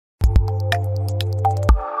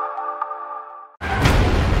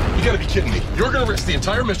You gotta be kidding me. You're gonna risk the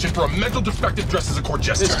entire mission for a mental defective dressed as a court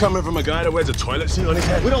jester. This coming from a guy that wears a toilet seat on his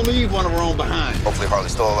head? We don't leave one of our own behind. Hopefully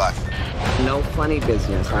Harley's still alive. No funny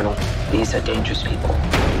business, Colonel. These are dangerous people.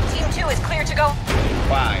 Team 2 is clear to go.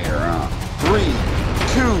 Fire on. 3,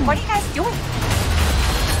 2. What are you guys doing?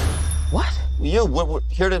 What? We're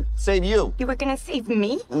here to save you. You were gonna save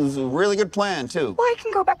me? It was a really good plan, too. Well, I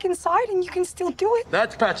can go back inside and you can still do it.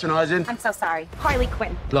 That's patronizing. I'm so sorry. Harley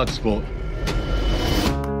Quinn. Blood sport.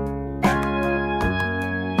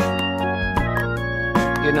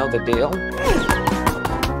 You know the deal.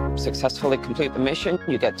 Successfully complete the mission,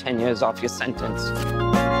 you get 10 years off your sentence.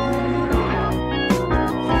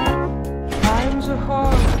 Times are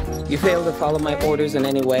hard. You fail to follow my orders in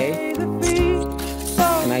any way,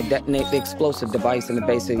 and I detonate the explosive device in the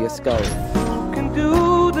base of your skull. Can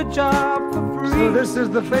do the job for free. So this is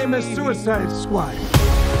the famous Suicide Squad.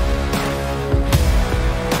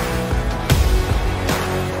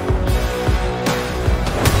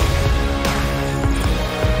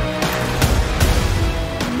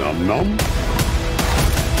 Num num.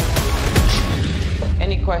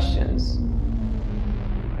 Any questions?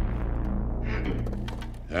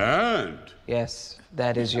 And? Yes,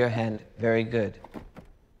 that is your hand. Very good.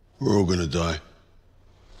 We're all gonna die.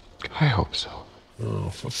 I hope so. Oh,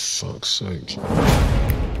 for fuck's sake.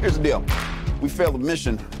 Here's the deal. We fail the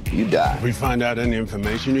mission, you die. If we find out any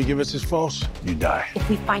information you give us is false, you die. If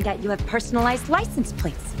we find out you have personalized license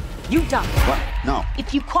plates, you die. What? No.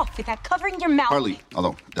 If you cough without covering your mouth. Harley,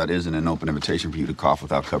 although that isn't an open invitation for you to cough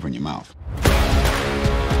without covering your mouth.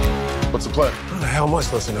 What's the plan? How the hell am I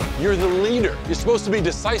supposed to know? You're the leader. You're supposed to be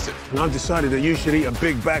decisive. And I've decided that you should eat a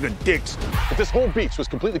big bag of dicks. If this whole beach was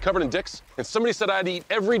completely covered in dicks, and somebody said I'd eat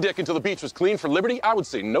every dick until the beach was clean for liberty, I would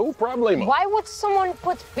say no problemo. Why would someone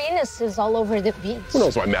put penises all over the beach? Who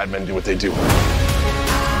knows why madmen do what they do?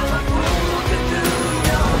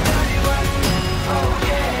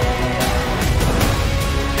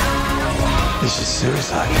 This is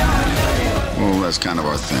suicide. Well, that's kind of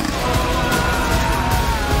our thing.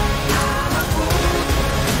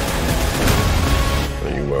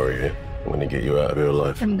 Don't you worry, eh? I'm gonna get you out of here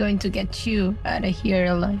alive. I'm going to get you out of here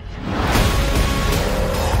alive.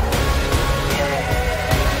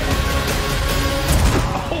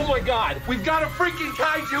 Oh my God! We've got a freaking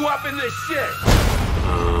kaiju up in this shit!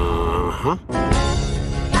 Uh-huh.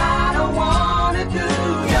 I don't wanna do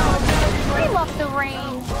your dirty We love the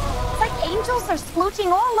rain. It's like angels are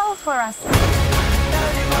splooching all over us.